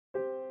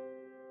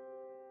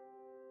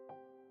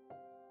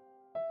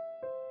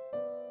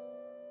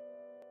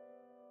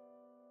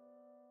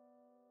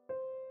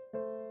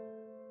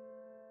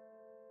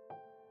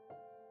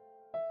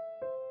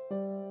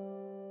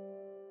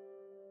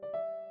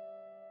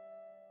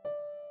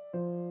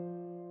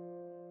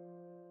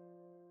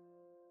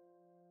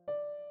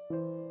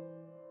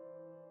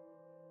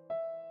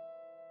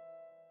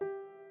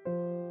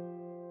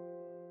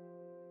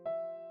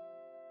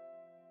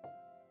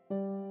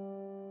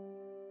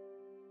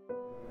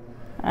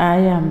I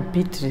am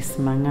Beatrice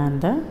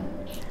Manganda.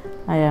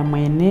 I am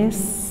a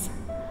nurse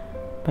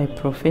by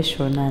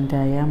profession and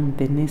I am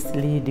the nurse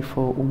lead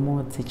for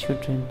Umodzi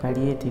Children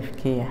Palliative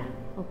Care.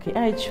 Okay,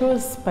 I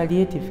chose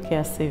palliative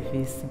care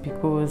service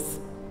because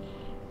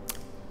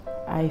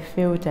I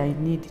felt I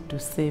needed to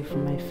save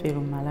my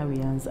fellow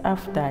Malawians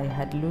after I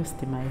had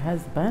lost my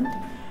husband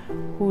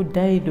who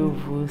died of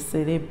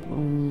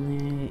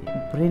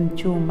brain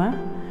tumor,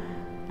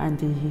 and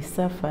he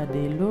suffered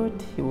a lot.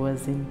 He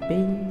was in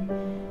pain.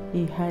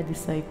 He had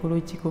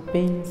psychological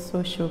pain,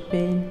 social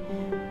pain.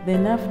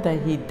 Then after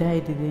he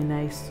died, then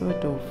I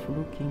sort of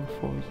looking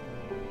for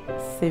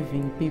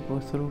saving people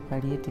through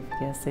palliative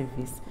care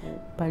service.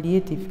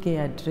 Palliative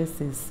care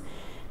addresses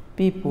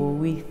people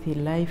with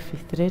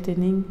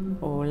life-threatening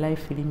or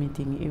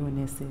life-limiting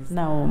illnesses.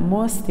 Now,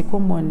 most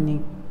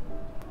common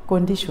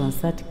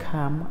conditions that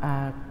come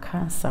are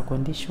cancer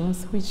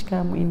conditions, which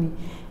come in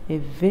a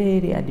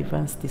very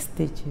advanced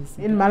stages.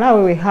 In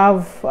Malawi, we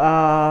have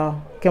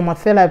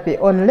chemotherapy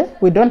only.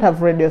 We don't have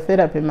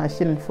radiotherapy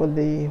machine for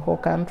the whole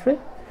country.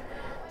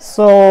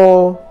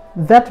 So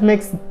that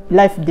makes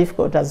life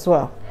difficult as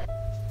well.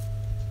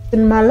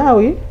 In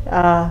Malawi,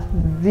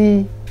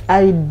 the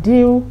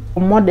ideal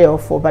model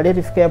for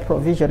palliative care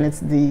provision is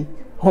the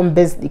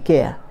home-based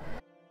care.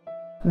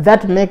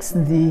 That makes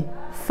the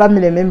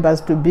family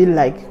members to be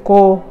like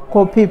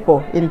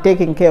co-people in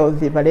taking care of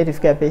the palliative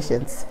care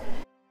patients.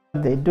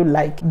 They do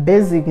like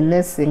basic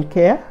nursing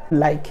care,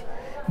 like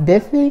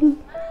bathing,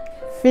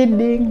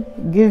 feeding,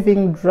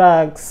 giving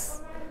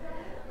drugs.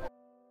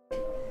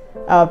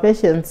 Our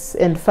patients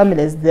and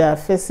families, they are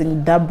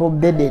facing double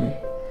burden.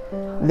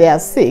 They are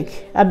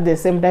sick, at the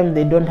same time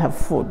they don't have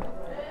food.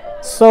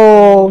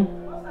 So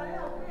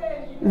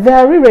they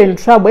are really in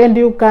trouble, and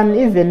you can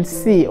even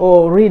see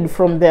or read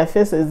from their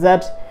faces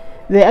that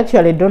they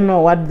actually don't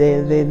know what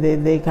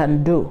they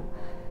can do.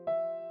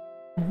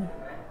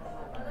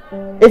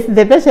 If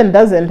the patient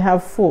doesn't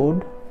have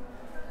food,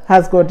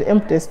 has got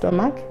empty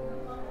stomach,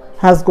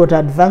 has got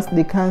advanced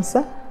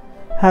cancer,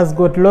 has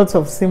got lots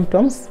of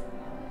symptoms,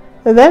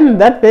 then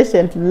that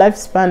patient's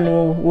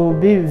lifespan will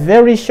be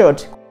very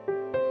short.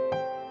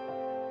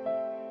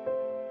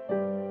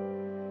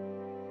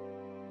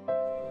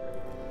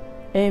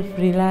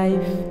 Every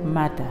life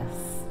matters.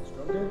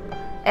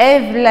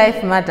 Every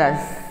life matters.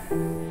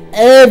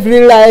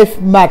 Every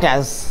life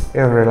matters.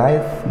 Every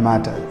life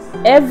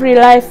matters. Every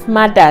life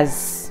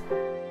matters.